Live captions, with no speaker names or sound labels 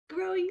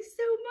growing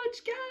so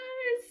much,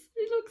 guys.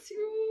 He looks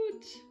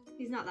huge.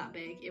 He's not that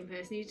big in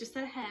person. He's just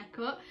had a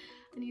haircut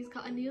and he's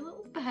got a new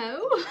little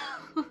bow,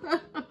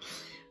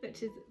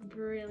 which is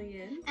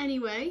brilliant.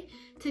 Anyway,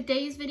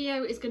 today's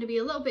video is going to be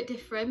a little bit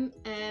different.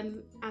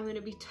 I'm going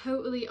to be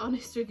totally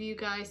honest with you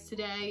guys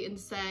today and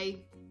say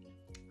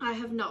I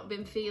have not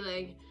been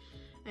feeling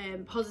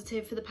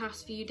positive for the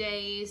past few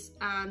days,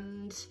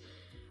 and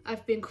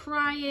I've been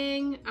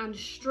crying and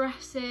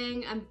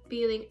stressing and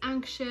feeling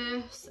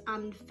anxious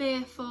and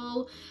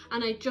fearful,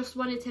 and I just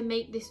wanted to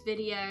make this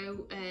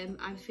video.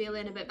 I'm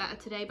feeling a bit better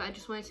today, but I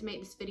just wanted to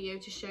make this video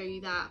to show you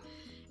that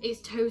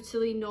it's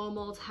totally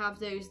normal to have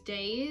those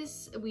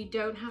days. We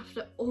don't have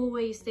to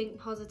always think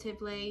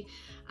positively,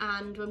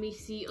 and when we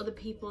see other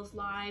people's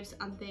lives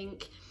and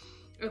think,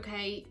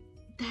 okay,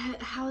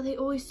 how are they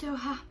always so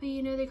happy,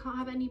 you know, they can't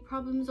have any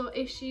problems or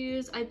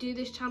issues. I do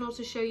this channel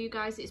to show you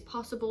guys it's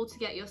possible to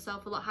get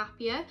yourself a lot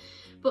happier,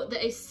 but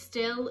there is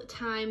still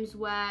times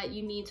where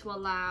you need to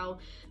allow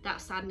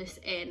that sadness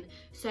in.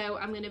 So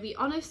I'm going to be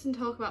honest and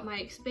talk about my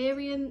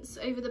experience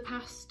over the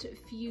past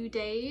few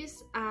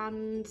days,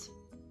 and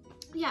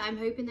yeah, I'm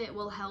hoping that it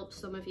will help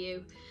some of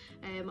you,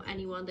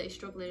 anyone that is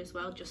struggling as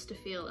well, just to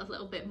feel a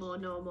little bit more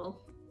normal.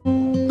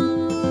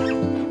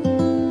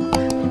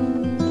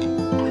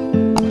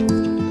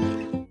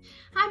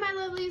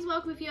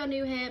 Welcome if you're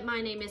new here.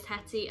 My name is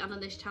Hetty, and on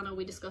this channel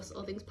we discuss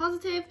all things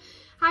positive,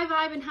 high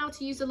vibe, and how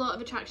to use the law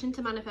of attraction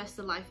to manifest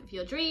the life of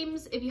your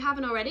dreams. If you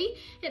haven't already,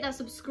 hit that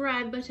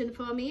subscribe button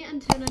for me and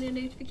turn on your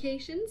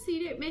notifications so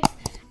you don't miss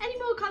any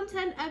more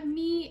content of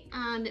me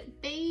and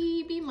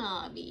baby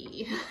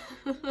Marby.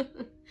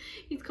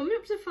 He's coming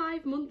up to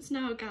 5 months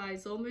now,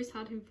 guys. Almost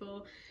had him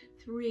for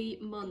 3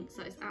 months.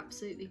 That is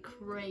absolutely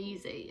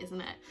crazy,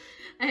 isn't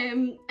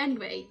it?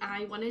 Anyway,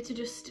 I wanted to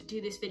just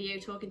do this video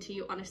talking to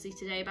you honestly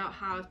today about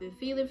how I've been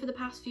feeling for the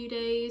past few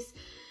days.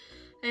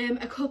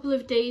 A couple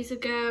of days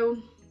ago,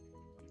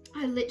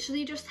 I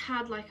literally just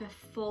had like a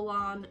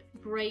full-on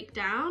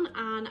breakdown,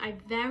 and I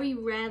very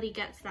rarely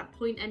get to that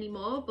point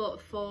anymore,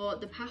 but for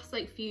the past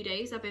like few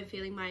days I've been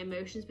feeling my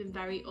emotions been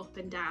very up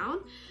and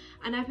down,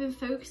 and I've been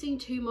focusing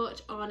too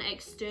much on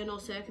external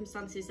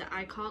circumstances that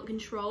I can't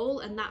control,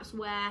 and that's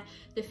where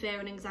the fear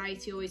and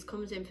anxiety always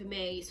comes in for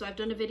me. So I've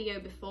done a video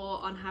before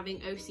on having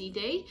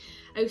OCD.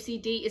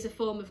 OCD is a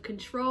form of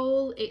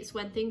control. It's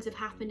when things have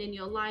happened in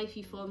your life,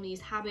 you form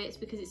these habits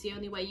because it's the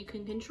only way you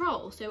can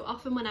control. So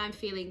often when I'm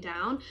feeling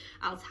down,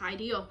 I'll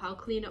tidy up, I'll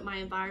clean up my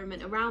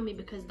environment around me,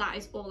 because that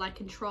is all I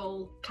can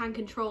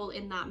control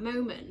in that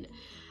moment.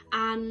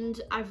 And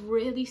I've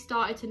really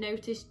started to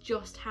notice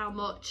just how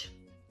much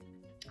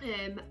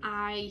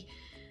I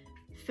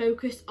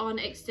focus on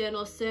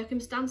external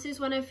circumstances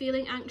when I'm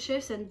feeling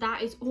anxious, and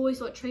that is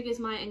always what triggers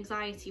my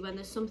anxiety, when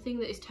there's something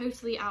that is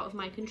totally out of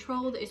my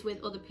control, that is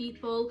with other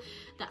people,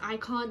 that I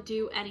can't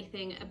do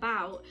anything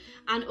about.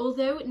 And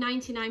although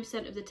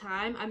 99% of the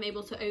time I'm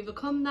able to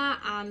overcome that,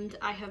 and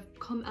I have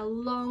come a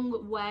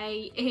long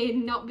way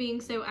in not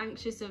being so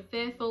anxious and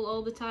fearful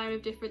all the time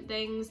of different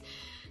things,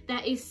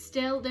 there is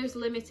still those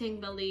limiting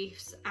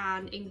beliefs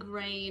and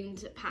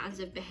ingrained patterns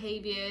of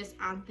behaviours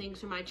and things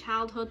from my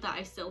childhood that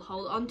I still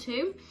hold on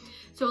to.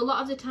 So a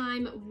lot of the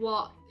time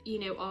what, you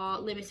know, our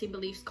limiting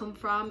beliefs come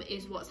from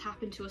is what's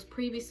happened to us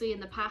previously in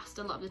the past.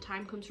 A lot of the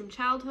time comes from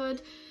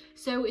childhood.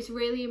 So it's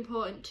really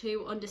important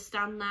to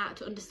understand that,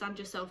 to understand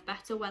yourself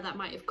better, where that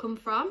might have come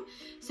from.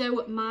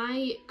 So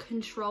my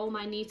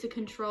need to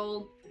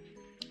control,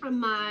 and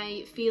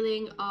my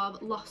feeling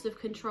of loss of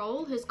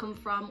control has come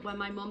from when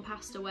my mum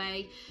passed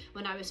away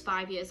when I was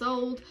 5 years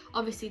old.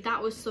 Obviously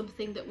that was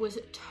something that was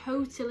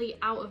totally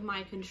out of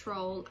my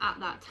control at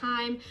that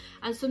time,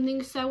 and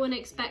something so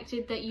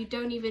unexpected that you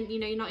don't even, you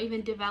know, you're not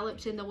even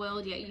developed in the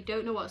world yet, you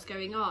don't know what's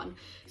going on.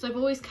 So I've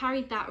always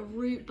carried that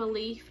root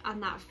belief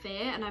and that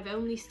fear, and I've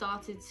only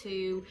started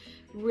to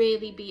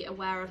really be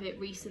aware of it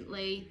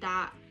recently,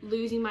 that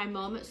losing my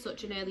mum at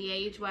such an early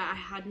age where I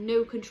had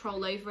no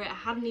control over it, I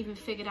hadn't even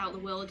figured out the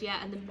world yet,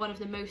 and then one of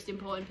the most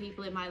important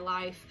people in my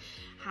life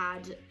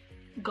had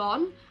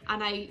gone,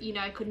 and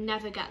I could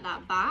never get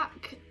that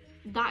back.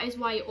 That is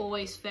why I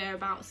always fear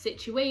about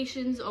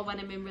situations, or when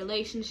I'm in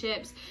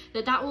relationships,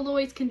 that will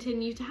always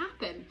continue to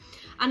happen.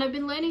 And I've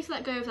been learning to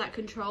let go of that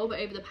control, but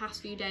over the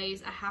past few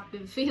days I have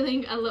been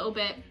feeling a little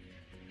bit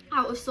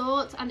out of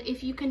sorts, and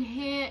if you can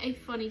hear a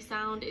funny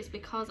sound, it's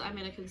because I'm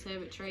in a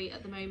conservatory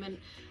at the moment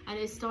and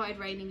it started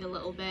raining a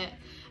little bit,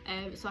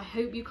 so I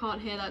hope you can't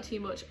hear that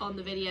too much on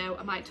the video.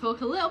 I might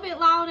talk a little bit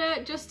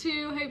louder just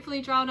to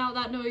hopefully drown out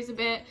that noise a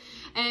bit.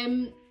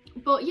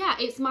 But yeah,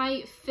 it's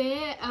my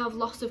fear of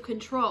loss of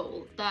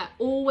control that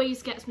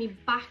always gets me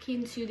back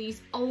into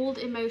these old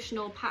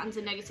emotional patterns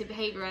and negative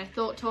behaviour. I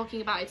thought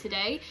talking about it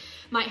today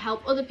might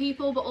help other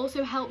people, but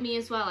also help me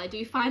as well. I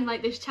do find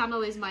like this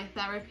channel is my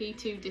therapy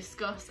to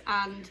discuss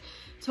and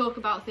talk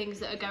about things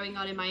that are going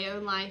on in my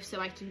own life, so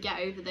I can get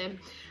over them,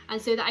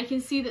 and so that I can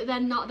see that they're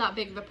not that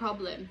big of a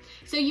problem.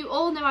 So you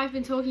all know I've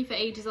been talking for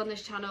ages on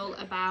this channel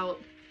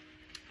about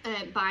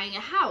buying a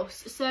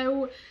house.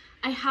 So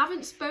I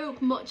haven't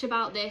spoke much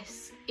about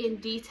this in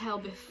detail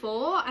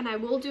before, and I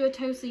will do a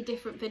totally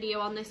different video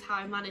on this, how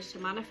I managed to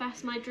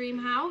manifest my dream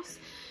house.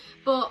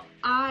 But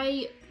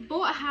I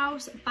bought a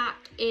house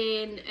back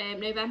in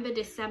November,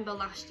 December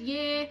last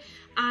year,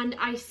 and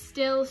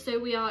so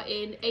we are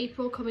in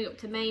April coming up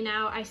to May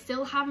now. I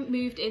still haven't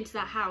moved into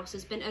that house.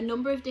 There's been a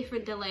number of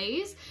different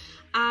delays,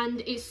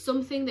 and it's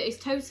something that is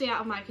totally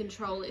out of my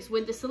control. It's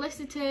with the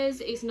solicitors,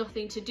 it's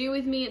nothing to do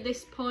with me at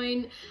this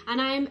point,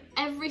 and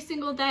every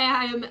single day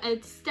I am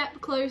a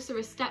step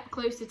closer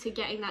to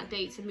getting that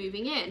date to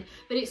moving in.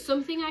 But it's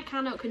something I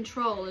cannot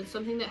control, and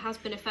something that has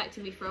been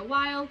affecting me for a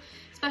while,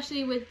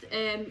 especially with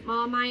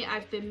Marmite.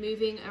 I've been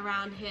moving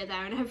around here,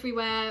 there and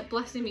everywhere.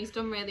 Blessing me, he's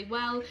done really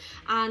well,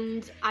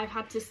 and I've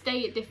had to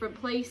stay at different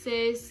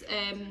places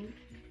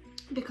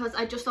because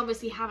I just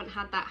obviously haven't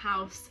had that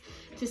house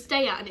to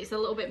stay at, and it's a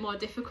little bit more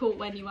difficult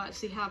when you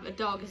actually have a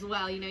dog as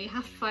well. You know, you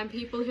have to find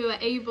people who are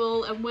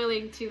able and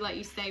willing to let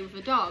you stay with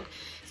a dog.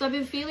 So I've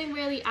been feeling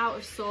really out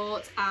of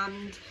sorts,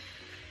 and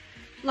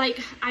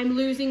like I'm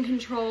losing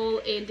control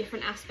in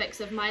different aspects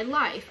of my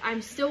life.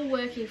 I'm still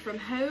working from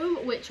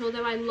home, which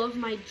although I love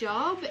my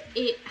job,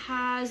 it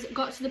has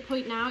got to the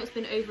point now, it's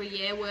been over a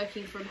year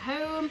working from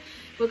home.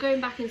 We're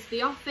going back into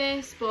the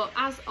office, but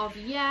as of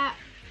yet,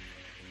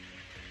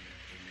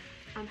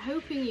 I'm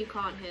hoping you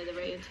can't hear the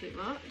rain too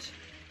much.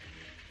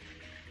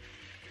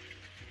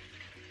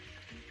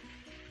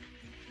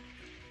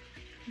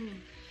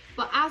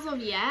 But as of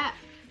yet,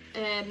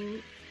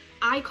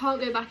 I can't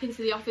go back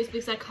into the office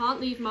because I can't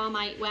leave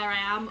Marmite where I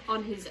am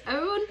on his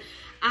own,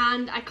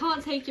 and I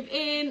can't take him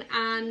in,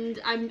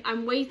 and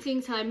I'm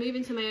waiting till I move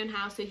into my own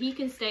house so he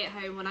can stay at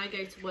home when I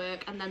go to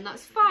work, and then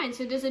that's fine.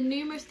 So there's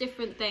numerous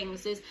different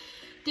things. There's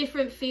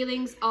different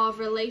feelings of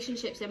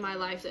relationships in my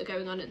life that are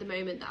going on at the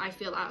moment that I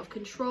feel out of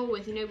control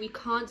with. You know, we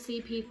can't see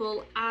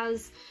people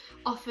as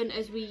often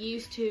as we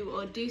used to,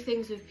 or do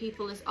things with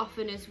people as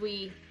often as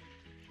we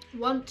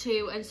want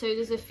to, and so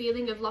there's a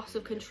feeling of loss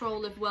of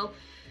control of, well,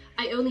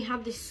 I only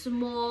have this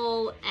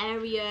small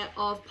area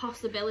of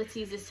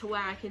possibilities as to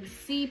where I can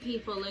see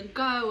people and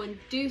go and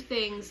do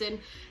things, and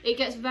it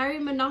gets very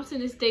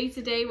monotonous day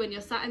to day when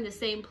you're sat in the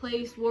same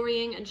place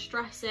worrying and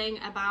stressing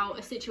about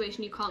a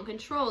situation you can't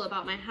control,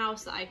 about my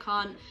house that I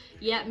can't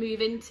yet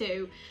move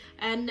into.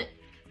 And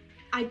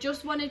I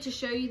just wanted to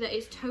show you that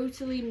it's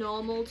totally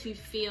normal to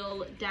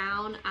feel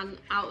down and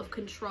out of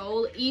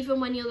control, even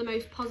when you're the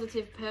most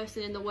positive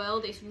person in the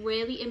world. It's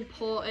really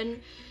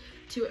important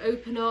to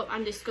open up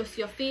and discuss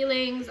your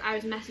feelings. I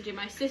was messaging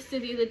my sister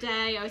the other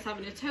day, I was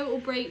having a total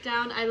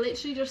breakdown. I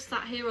literally just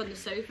sat here on the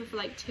sofa for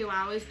like 2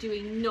 hours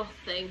doing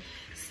nothing,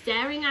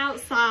 staring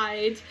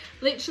outside,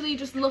 literally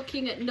just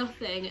looking at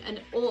nothing,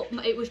 and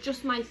it was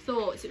just my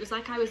thoughts. It was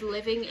like I was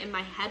living in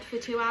my head for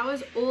 2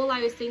 hours. All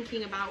I was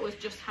thinking about was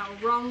just how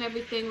wrong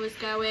everything was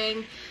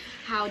going,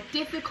 how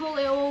difficult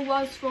it all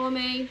was for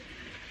me,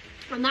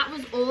 and that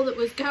was all that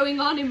was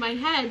going on in my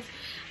head.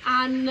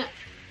 And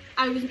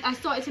I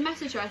started to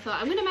message her. I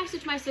thought, I'm going to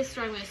message my sister,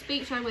 I'm going to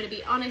speak to her, I'm going to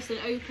be honest and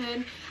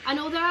open. And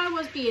although I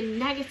was being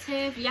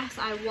negative, yes,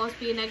 I was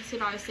being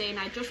negative, I was saying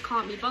I just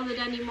can't be bothered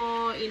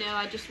anymore, you know,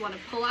 I just want to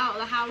pull out of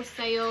the house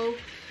sale,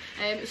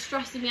 it's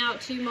stressing me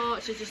out too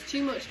much, there's just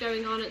too much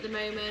going on at the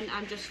moment,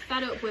 I'm just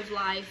fed up with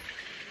life.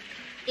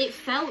 It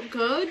felt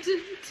good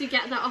to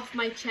get that off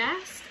my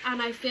chest,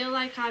 and I feel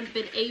like I've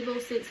been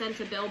able since then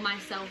to build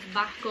myself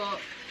back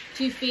up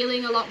to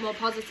feeling a lot more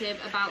positive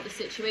about the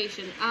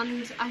situation.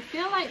 And I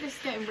feel like this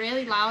is getting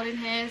really loud in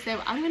here,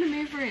 so I'm gonna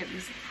move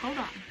rooms. Hold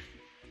on.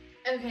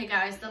 Okay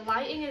guys, the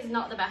lighting is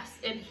not the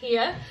best in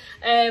here,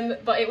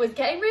 but it was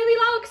getting really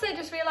loud because I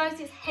just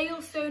realised it's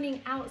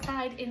hailstoning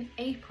outside in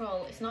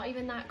April. It's not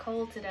even that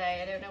cold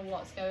today. I don't know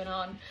what's going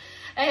on.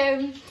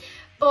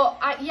 But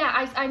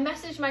I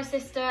messaged my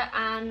sister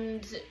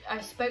and I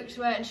spoke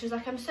to her, and she was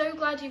like, I'm so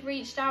glad you've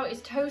reached out.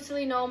 It's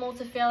totally normal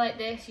to feel like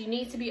this. You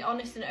need to be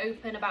honest and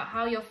open about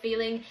how you're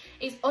feeling.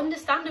 It's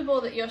understandable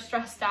that you're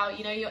stressed out.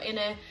 You know, you're in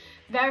a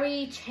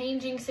very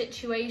changing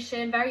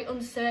situation, very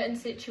uncertain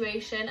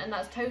situation, and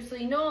that's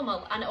totally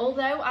normal. And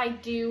although I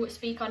do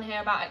speak on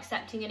here about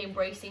accepting and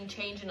embracing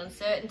change and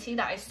uncertainty,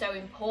 that is so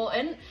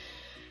important,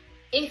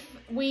 if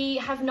we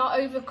have not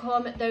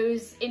overcome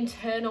those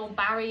internal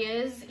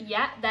barriers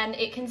yet, then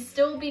it can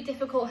still be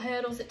difficult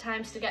hurdles at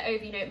times to get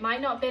over. You know, it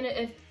might not have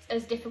been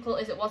as difficult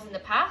as it was in the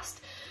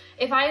past.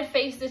 If I had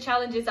faced the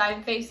challenges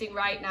I'm facing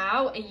right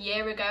now a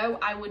year ago,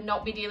 I would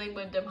not be dealing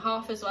with them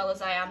half as well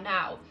as I am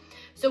now.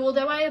 So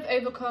although I have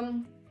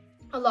overcome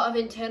a lot of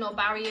internal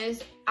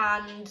barriers,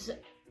 and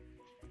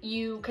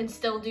you can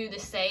still do the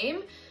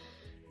same,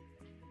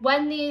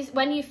 when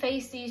you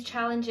face these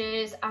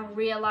challenges and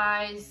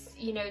realise,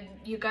 you know,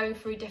 you're going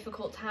through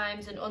difficult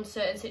times and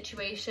uncertain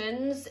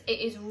situations, it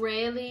is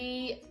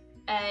really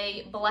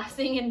a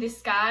blessing in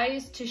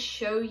disguise to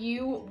show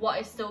you what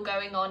is still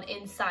going on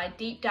inside,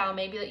 deep down,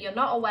 maybe that you're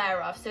not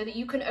aware of, so that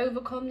you can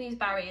overcome these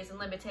barriers and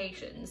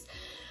limitations.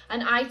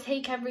 And I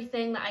take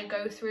everything that I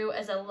go through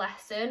as a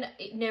lesson.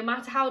 No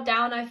matter how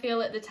down I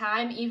feel at the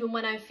time, even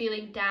when I'm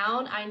feeling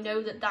down, I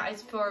know that that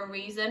is for a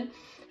reason,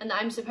 and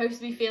that I'm supposed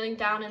to be feeling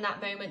down in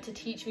that moment to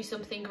teach me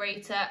something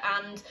greater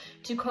and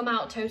to come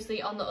out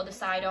totally on the other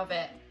side of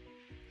it.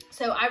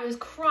 So I was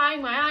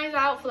crying my eyes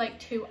out for like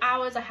 2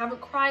 hours. I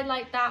haven't cried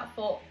like that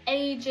for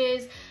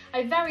ages.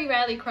 I very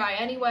rarely cry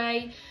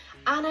anyway.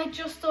 And I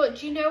just thought,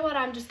 do you know what?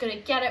 I'm just going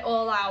to get it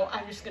all out.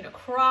 I'm just going to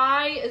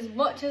cry as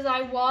much as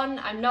I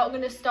want. I'm not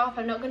going to stop.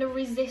 I'm not going to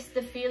resist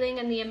the feeling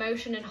and the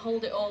emotion and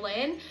hold it all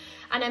in.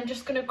 And I'm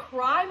just going to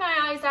cry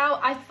my eyes out.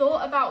 I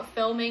thought about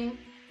filming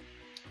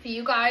for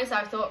you guys.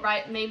 I thought,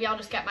 right, maybe I'll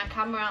just get my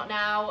camera out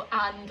now.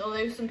 And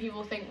although some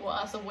people think, well,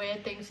 that's a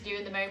weird thing to do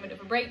in the moment of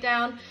a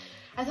breakdown,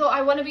 I thought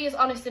I want to be as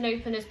honest and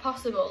open as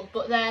possible.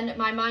 But then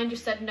my mind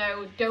just said,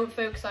 no, don't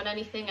focus on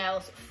anything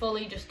else.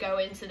 Fully just go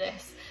into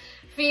this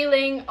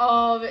feeling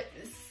of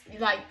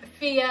like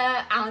fear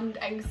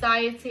and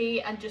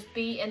anxiety and just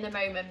be in the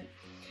moment.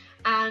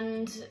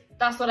 And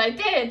that's what I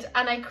did.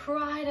 And I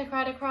cried.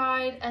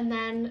 And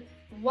then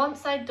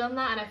once I'd done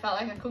that and I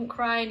felt like I couldn't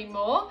cry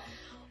anymore,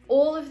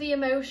 all of the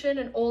emotion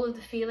and all of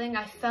the feeling,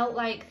 I felt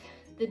like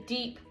the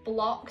deep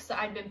blocks that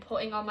I'd been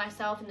putting on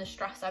myself and the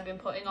stress I've been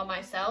putting on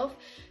myself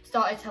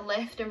started to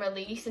lift and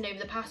release. And over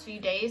the past few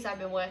days, I've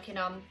been working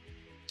on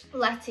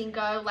letting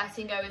go.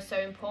 Letting go is so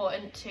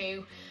important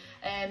to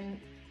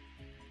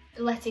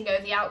letting go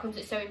of the outcomes.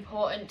 It's so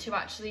important to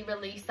actually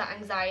release that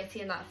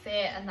anxiety and that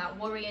fear and that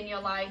worry in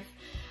your life.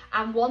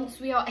 And once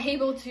we are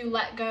able to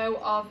let go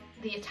of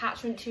the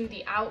attachment to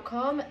the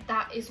outcome,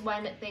 that is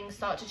when things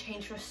start to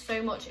change for us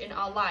so much in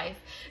our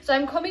life. So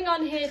I'm coming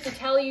on here to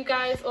tell you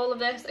guys all of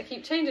this. I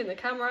keep changing the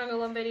camera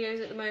angle on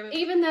videos at the moment.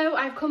 Even though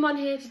I've come on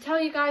here to tell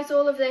you guys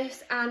all of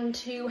this and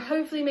to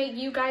hopefully make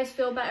you guys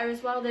feel better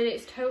as well, that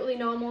it's totally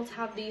normal to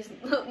have these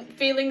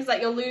feelings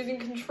that you're losing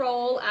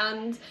control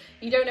and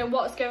you don't know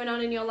what's going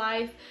on in your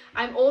life.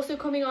 I'm also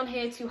coming on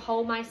here to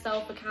hold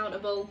myself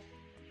accountable,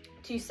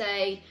 to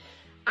say,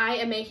 I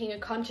am making a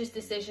conscious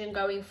decision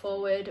going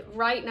forward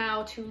right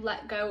now to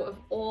let go of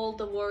all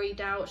the worry,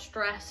 doubt,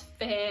 stress,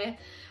 fear,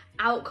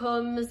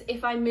 outcomes.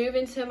 If I move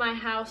into my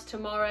house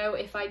tomorrow,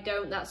 if I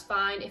don't, that's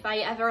fine. If I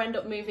ever end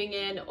up moving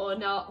in or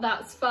not,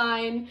 that's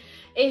fine.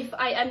 If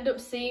I end up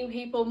seeing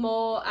people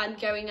more and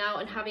going out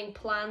and having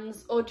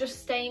plans, or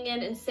just staying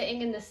in and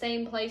sitting in the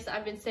same place that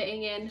I've been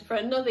sitting in for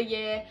another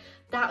year,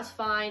 that's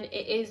fine.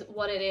 It is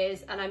what it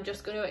is, and I'm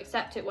just going to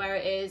accept it where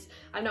it is.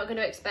 I'm not going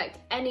to expect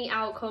any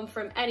outcome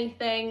from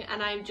anything,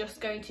 and I'm just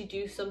going to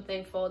do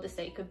something for the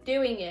sake of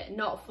doing it,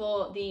 not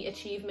for the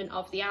achievement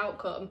of the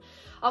outcome.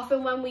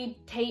 Often when we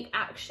take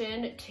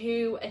action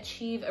to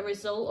achieve a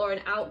result or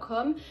an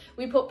outcome,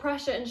 we put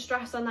pressure and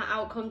stress on that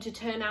outcome to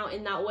turn out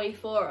in that way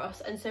for us,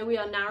 and so we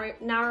are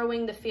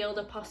narrowing the field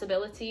of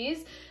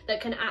possibilities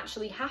that can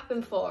actually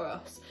happen for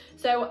us.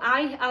 So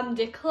I am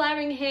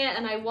declaring here,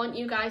 and I want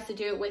you guys to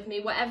do it with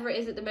me, whatever it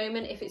is at the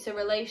moment. If it's a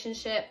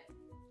relationship,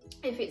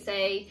 if it's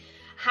a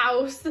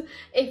house,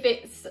 if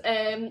it's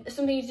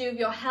something to do with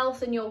your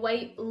health and your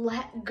weight,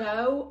 let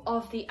go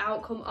of the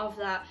outcome of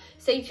that.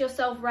 Say to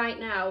yourself right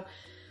now,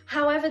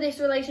 however this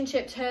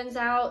relationship turns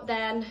out,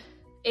 then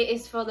it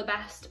is for the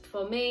best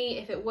for me.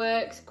 If it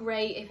works,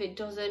 great. If it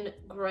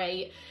doesn't,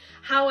 great.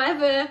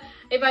 However,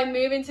 if I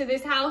move into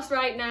this house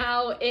right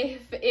now,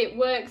 if it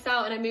works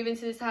out and I move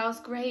into this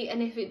house, great.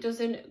 And if it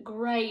doesn't,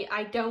 great.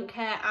 I don't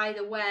care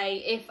either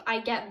way. If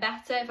I get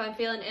better, if I'm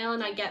feeling ill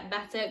and I get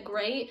better,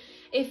 great.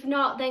 If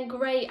not, then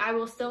great. I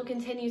will still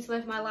continue to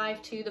live my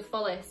life to the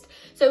fullest.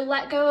 So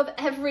let go of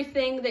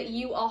everything that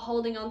you are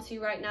holding on to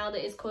right now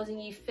that is causing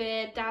you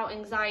fear, doubt,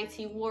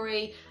 anxiety,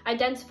 worry.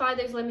 Identify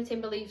those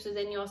limiting beliefs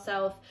within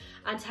yourself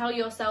and tell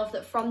yourself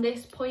that from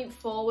this point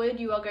forward,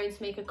 you are going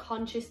to make a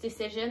conscious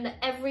decision that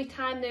every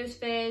time those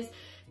fears,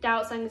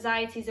 doubts,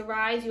 anxieties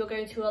arise, you're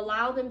going to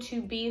allow them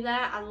to be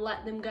there and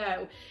let them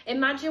go.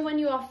 Imagine when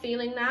you are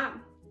feeling that,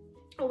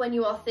 or when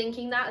you are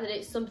thinking that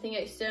it's something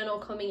external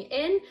coming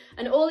in,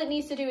 and all it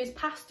needs to do is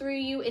pass through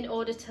you in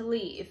order to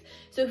leave.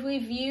 So if we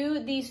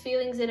view these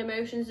feelings and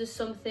emotions as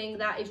something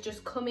that is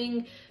just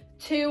coming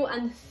to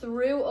and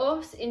through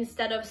us,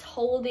 instead of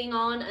holding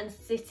on and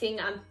sitting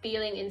and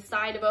feeling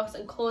inside of us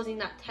and causing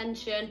that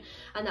tension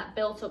and that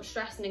built up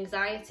stress and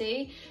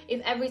anxiety,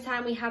 if every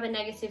time we have a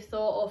negative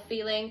thought or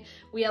feeling,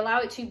 we allow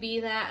it to be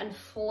there and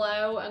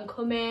flow and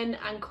come in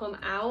and come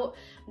out,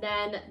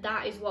 then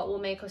that is what will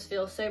make us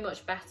feel so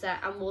much better,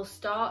 and we'll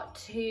start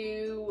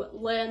to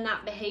learn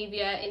that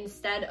behavior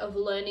instead of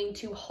learning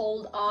to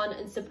hold on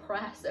and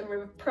suppress and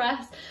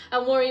repress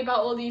and worry about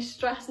all these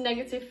stress,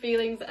 negative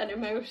feelings and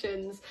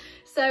emotions.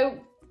 So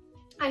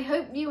I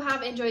hope you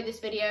have enjoyed this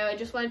video. I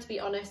just wanted to be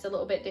honest, a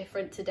little bit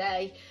different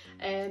today,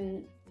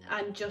 and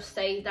just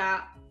say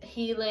that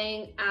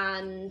healing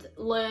and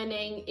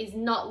learning is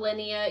not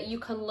linear. You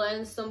can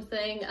learn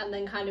something and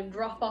then kind of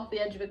drop off the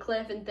edge of a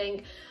cliff and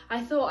think,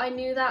 I thought I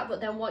knew that,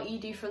 but then what you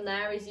do from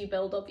there is you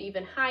build up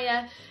even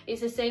higher.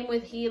 It's the same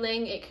with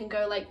healing. It can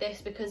go like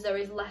this because there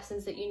is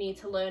lessons that you need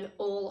to learn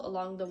all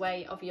along the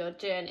way of your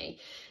journey.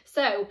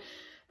 So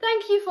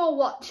thank you for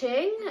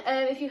watching.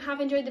 If you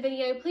have enjoyed the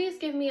video, please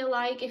give me a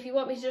like. If you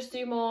want me to just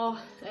do more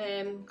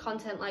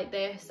content like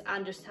this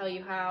and just tell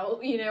you how,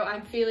 you know,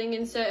 I'm feeling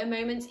in certain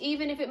moments,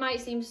 even if it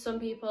might seem to some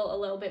people a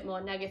little bit more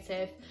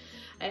negative,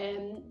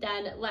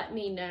 then let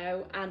me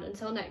know. And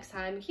until next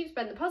time, keep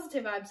spreading the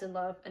positive vibes and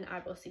love, and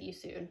I will see you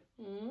soon.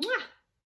 Mwah!